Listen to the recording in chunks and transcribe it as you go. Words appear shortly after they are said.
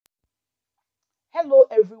Hello,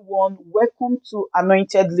 everyone. Welcome to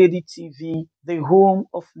Anointed Lady TV, the home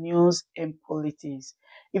of news and politics.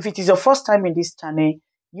 If it is your first time in this channel,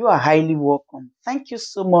 you are highly welcome. Thank you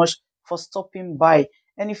so much for stopping by.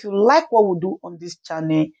 And if you like what we do on this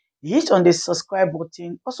channel, hit on the subscribe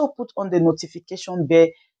button. Also put on the notification bell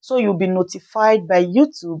so you'll be notified by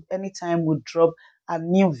YouTube anytime we drop a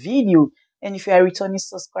new video. And if you are returning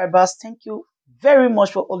subscribers, thank you very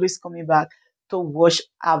much for always coming back to watch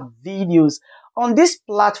our videos. On this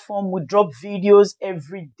platform, we drop videos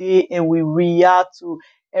every day and we react to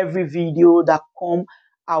every video that come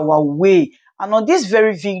our way. And on this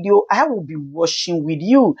very video, I will be watching with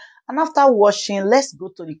you. And after watching, let's go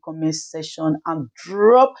to the comment section and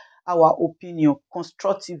drop our opinion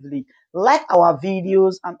constructively. Like our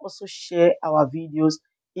videos and also share our videos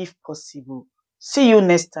if possible. See you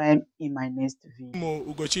next time in my next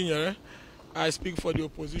video. I speak for the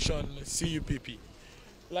opposition, CUPP.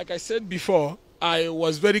 Like I said before, I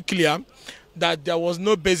was very clear that there was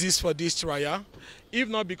no basis for this trial, if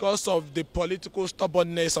not because of the political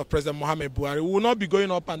stubbornness of President Muhammad Buhari. We will not be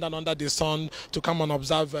going up and down under the sun to come and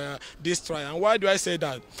observe this trial. And why do I say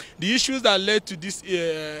that? The issues that led to this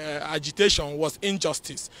agitation was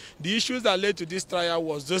injustice. The issues that led to this trial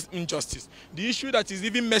was just injustice. The issue that is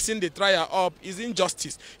even messing the trial up is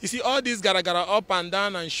injustice. You see, all this gara-gara up and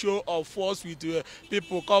down and show of force with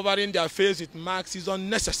people covering their face with masks is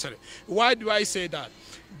unnecessary. Why do I say that?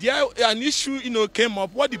 There, an issue, came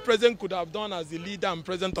up. What the president could have done as the leader and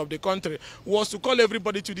president of the country was to call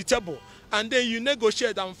everybody to the table, and then you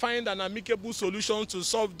negotiate and find an amicable solution to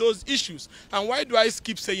solve those issues. And why do I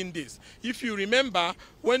keep saying this? If you remember,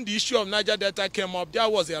 when the issue of Niger Delta came up, there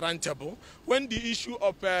was a round table. When the issue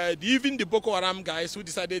of even the Boko Haram guys who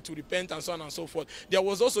decided to repent and so on and so forth, there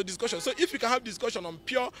was also discussion. So if you can have discussion on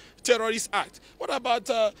pure terrorist act, what about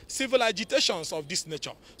civil agitations of this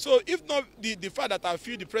nature? So if not the fact that I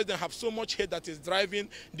feel the president have so much hate that is driving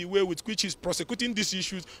the way with which he's prosecuting these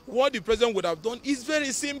issues, what the president would have done is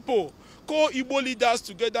very simple. Call Igbo leaders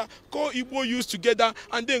together, call Igbo youth together,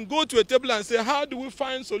 and then go to a table and say, how do we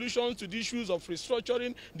find solutions to the issues of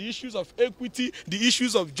restructuring, the issues of equity, the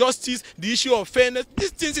issues of justice, the issue of fairness?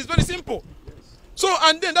 These things is very simple. So,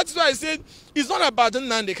 and then that's why I said, it's not about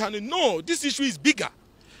Nnamdi Kanu. No, this issue is bigger.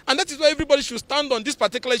 And that is why everybody should stand on this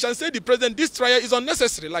particular issue and say, the president, this trial is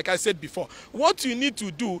unnecessary, like I said before. What you need to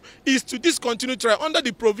do is to discontinue trial under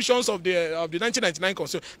the provisions of the 1999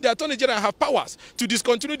 Constitution. The Attorney General have powers to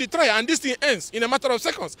discontinue the trial, and this thing ends in a matter of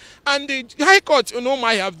seconds. And the High Court,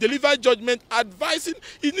 might have delivered judgment advising.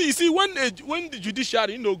 You see, when the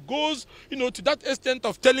judiciary, goes, to that extent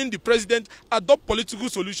of telling the president adopt political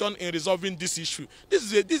solution in resolving this issue,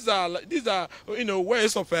 these are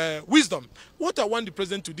ways of wisdom. What I want the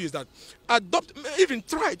president to do is that adopt, even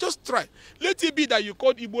try, just try. Let it be that you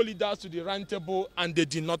called Igbo leaders to the round table and they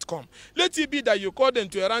did not come. Let it be that you called them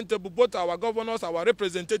to a round table, both our governors, our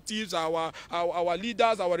representatives, our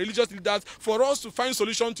leaders, our religious leaders, for us to find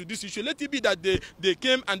solution to this issue. Let it be that they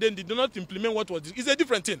came and then they did not implement what was this. It's a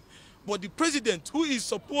different thing. But the president, who is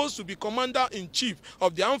supposed to be commander-in-chief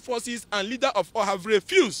of the armed forces and leader of all, have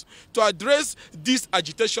refused to address these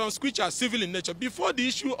agitations, which are civil in nature. Before the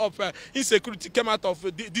issue of insecurity came out of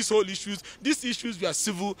these whole issues, these issues were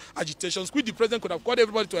civil agitations, which the president could have called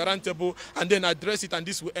everybody to a round table and then address it, and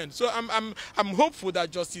this will end. So I'm hopeful that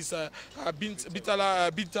Justice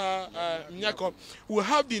Nyako will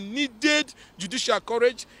have the needed judicial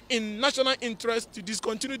courage in national interest to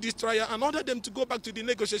discontinue this trial and order them to go back to the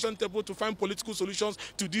negotiation table to find political solutions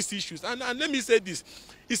to these issues. And let me say this.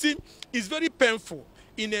 You see, it's very painful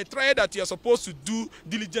in a trial that you are supposed to do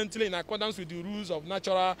diligently in accordance with the rules of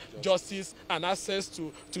natural justice and access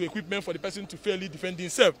to equipment for the person to fairly defend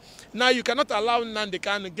himself. Now, you cannot allow Nnamdi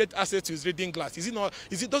Kanu to get access to his reading glass.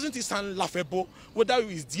 Doesn't it sound laughable? Whether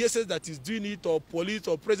it's DSS that is doing it or police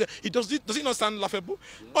or president, does it not sound laughable?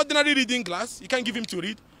 Ordinary reading glass, you can't give him to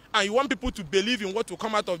read, and you want people to believe in what will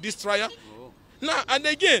come out of this trial? Now, and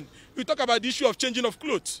again, we talk about the issue of changing of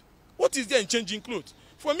clothes. What is there in changing clothes?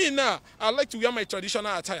 For me now, I like to wear my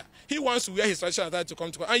traditional attire. He wants to wear his traditional attire to come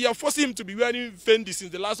to court. And you're forcing him to be wearing Fendi since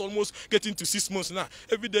the last almost getting to 6 months now.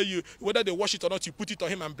 Every day, whether they wash it or not, you put it on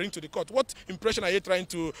him and bring to the court. What impression are you trying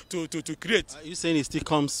to create? Are you saying he still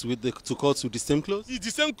comes to court with the same clothes? It's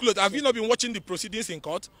the same clothes. Have you not been watching the proceedings in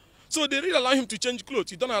court? So they really allow him to change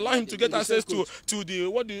clothes. You don't allow him to get access to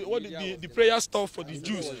the prayer stuff for the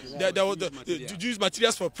Jews. The Jews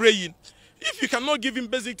materials for praying. If you cannot give him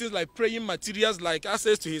basic things like praying materials, like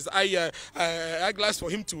access to his eyeglass for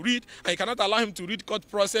him to read, and you cannot allow him to read court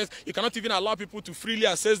process, you cannot even allow people to freely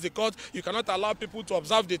access the court, you cannot allow people to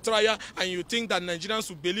observe the trial, and you think that Nigerians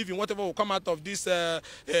will believe in whatever will come out of this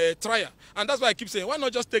trial. And that's why I keep saying, why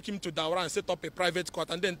not just take him to Daura and set up a private court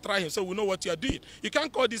and then try him so we know what you are doing? You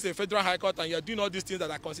can't call this a federal high court and you are doing all these things that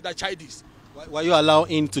are considered childish. Why you allow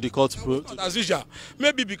into the court? As usual,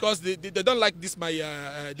 maybe because they don't like this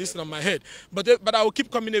this on my head, but I will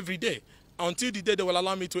keep coming every day until the day they will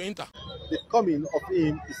allow me to enter. The coming of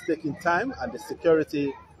him is taking time, and the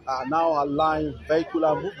security are now allowing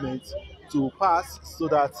vehicular movement to pass so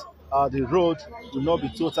that the road will not be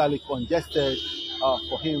totally congested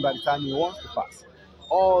for him by the time he wants to pass.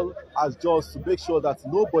 All as just to make sure that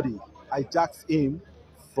nobody hijacks him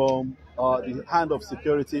from the hand of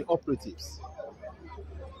security operatives.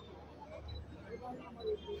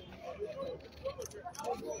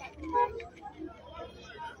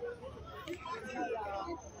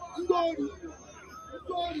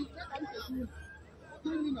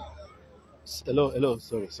 Hello,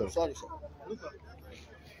 sorry.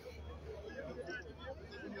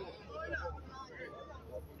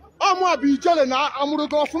 Ijele na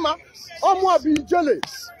amurugo ofuma. Ijele.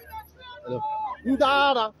 Hello.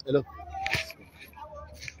 Ndara. Hello.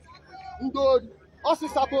 Ndori.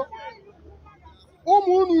 Osisapo.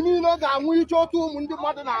 Unu niile ga-anwụ ike otu ụmụ ndị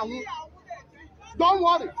mmadụ na-anwụ. Don't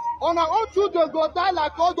worry. On our own children go die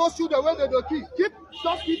like all those children where they do kill.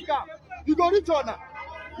 Just keep calm. You go reach on now.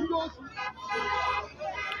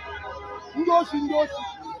 Ngoshi.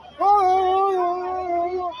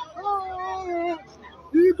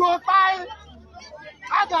 You go buy.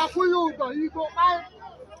 I got for you. You go buy.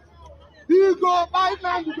 You go buy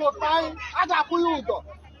now. You go buy. I got for you.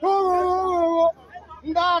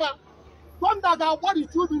 Ndara. Come down. What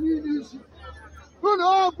is you doing?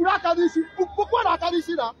 No, Kurakadisi.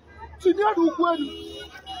 Kurakadisi na. Senior do kweli.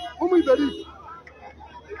 Umi believe.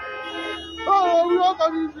 Oh, we are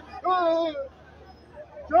going. Oh.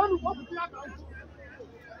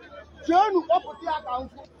 Jenu waputi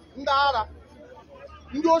account. Ndara.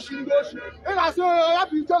 Ngoshi. And I say, I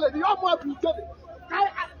be Ijele. You are be Ijele.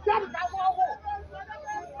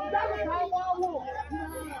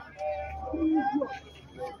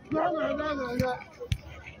 No.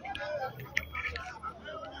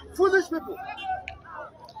 Foolish people.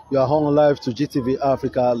 You are on live to GTV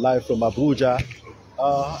Africa, live from Abuja.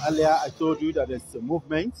 Earlier, I told you that there's a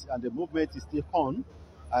movement, and the movement is still on.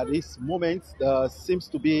 At this moment, there seems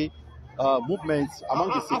to be movement among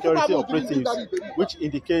the security operatives, which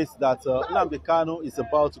indicates that Nnamdi Kanu is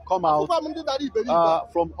about to come out.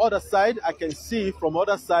 From other side, I can see from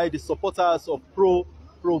other side the supporters of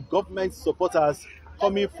pro-government supporters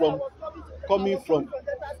coming from.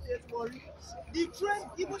 The train,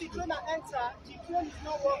 even the train that enter, the train is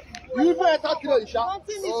not working. You enter train, Sha.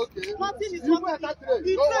 Nothing is working. The train broke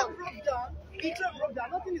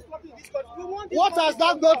down. Nothing is working in this country. What has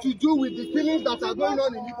that got to do with the killings that are going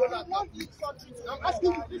on in Igbo land? I'm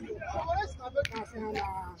asking you.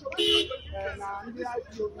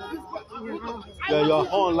 Yeah, you are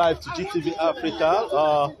on live to GTV Africa.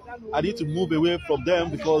 I need to move away from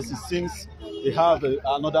them because it seems they have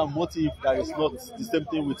another motive that is not the same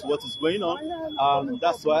thing with what is going on.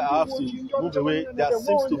 That's why I have to move away.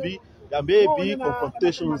 There may be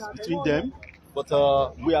confrontations between them, but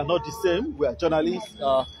we are not the same. We are journalists.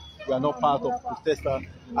 We are not part of protesters.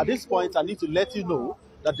 At this point, I need to let you know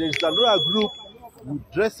that there is another group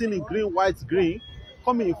dressing in green, white, green,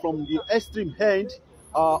 coming from the extreme end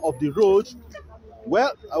of the road.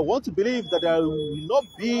 Well, I want to believe that there will not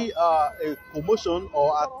be a commotion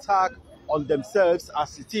or attack on themselves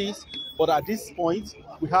as it is, but at this point,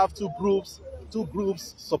 we have two groups,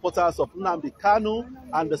 supporters of Nnamdi Kanu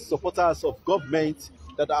and the supporters of government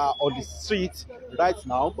that are on the street right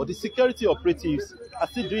now. But the security operatives are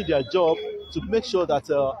still doing their job to make sure that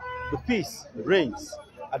the peace reigns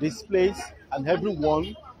at this place, and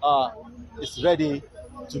everyone is ready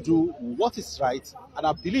to do what is right. And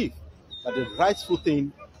I believe that the rightful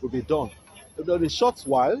thing will be done. In a short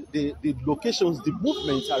while, the locations, the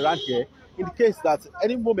movement around here indicates that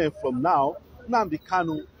any moment from now, Nnamdi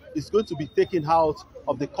Kanu is going to be taken out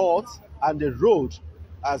of the court and the road,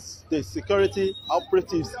 as the security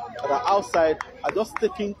operatives that are outside are just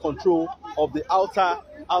taking control of the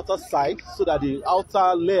outer side, so that the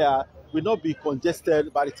outer layer will not be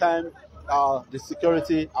congested by the time the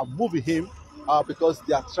security are moving him, because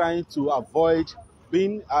they are trying to avoid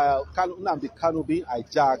being Nnamdi Kanu being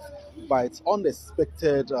hijacked by its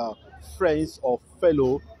unexpected friends or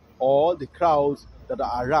fellow, or the crowds that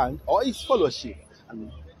are around, or his followership.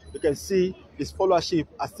 And you can see his followership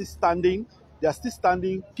are still standing They are still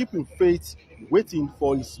standing, keeping faith, waiting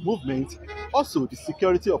for his movement. Also, the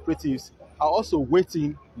security operatives are also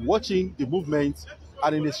waiting, watching the movement,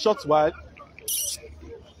 and in a short while,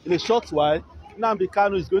 Nnamdi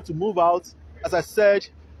Kanu is going to move out. As I said,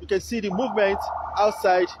 you can see the movement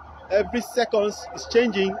outside. Every second is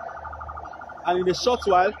changing, and in a short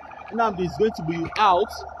while, Nnamdi is going to be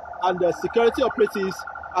out, and the security operatives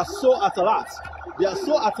are so at alert. They are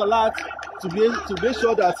so at alert to make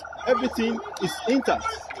sure that everything is intact.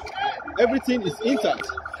 Everything is intact.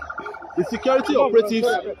 The security operatives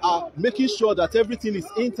are making sure that everything is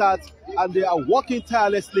intact, and they are working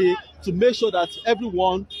tirelessly to make sure that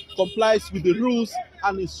everyone complies with the rules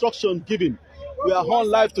and instruction given. We are on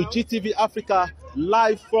live to GTV Africa,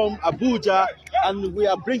 live from Abuja, and we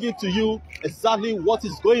are bringing to you exactly what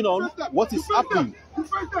is going on, what is happening.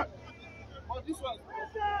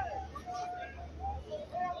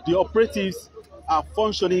 The operatives are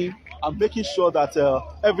functioning and making sure that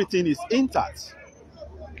everything is intact.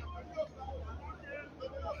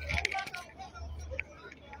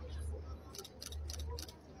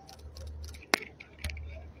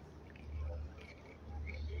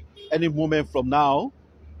 Any moment from now,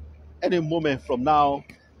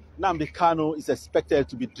 Nnamdi Kanu is expected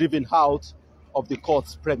to be driven out of the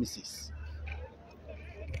court's premises.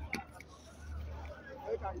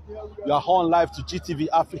 We are on live to GTV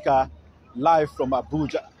Africa, live from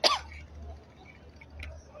Abuja.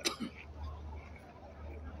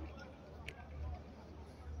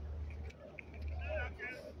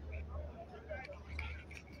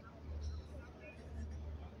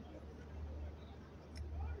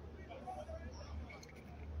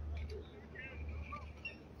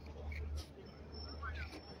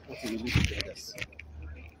 What will release the others?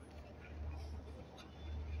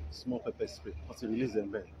 Small pepper spray. What will release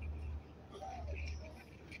them there?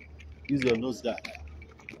 Use your nose guard.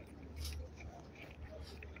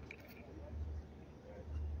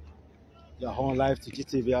 You are on live to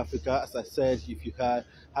GTV Africa. As I said, if you had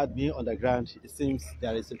me on the ground, it seems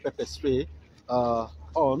there is a pepper spray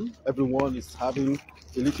on. Everyone is having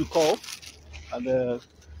a little cough. And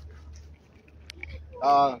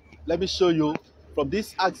let me show you from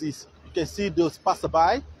this axis. You can see those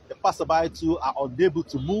passerby. The passerby too are unable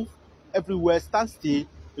to move. Everywhere stands still,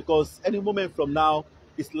 because any moment from now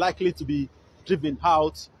is likely to be driven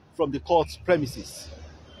out from the court's premises.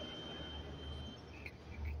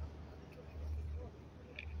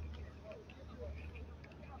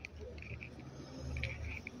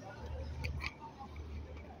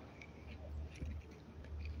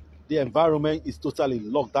 The environment is totally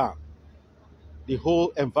locked down. The whole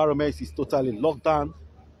environment is totally locked down,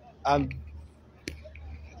 and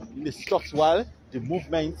in a short while, the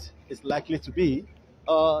movement is likely to be.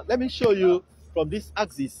 Let me show you from this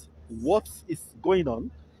axis what is going on.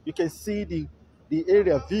 You can see the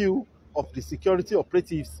area view of the security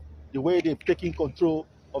operatives, the way they've taken control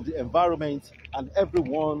of the environment, and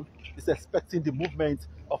everyone is expecting the movement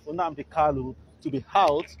of Nnamdi Kanu to be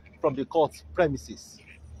out from the court's premises.